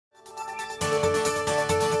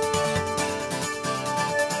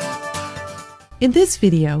In this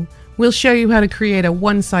video, we'll show you how to create a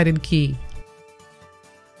one-sided key.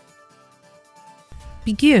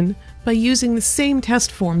 Begin by using the same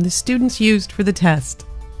test form the students used for the test.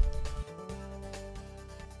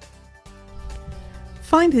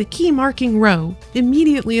 Find the key marking row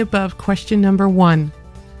immediately above question number 1.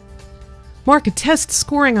 Mark a test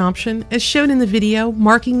scoring option as shown in the video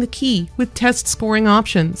marking the key with test scoring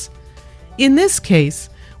options. In this case,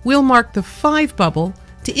 we'll mark the 5 bubble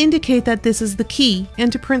to indicate that this is the key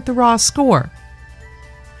and to print the raw score.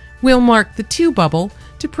 We'll mark the 2 bubble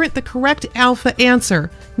to print the correct alpha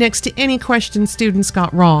answer next to any question students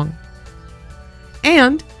got wrong.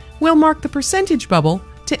 And we'll mark the percentage bubble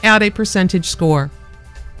to add a percentage score.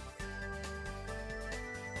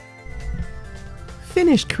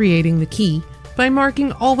 Finish creating the key by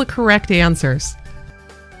marking all the correct answers.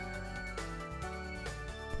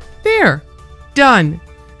 There! Done!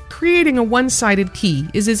 Creating a one-sided key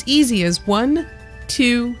is as easy as 1,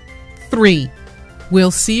 2, 3.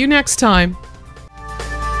 We'll see you next time.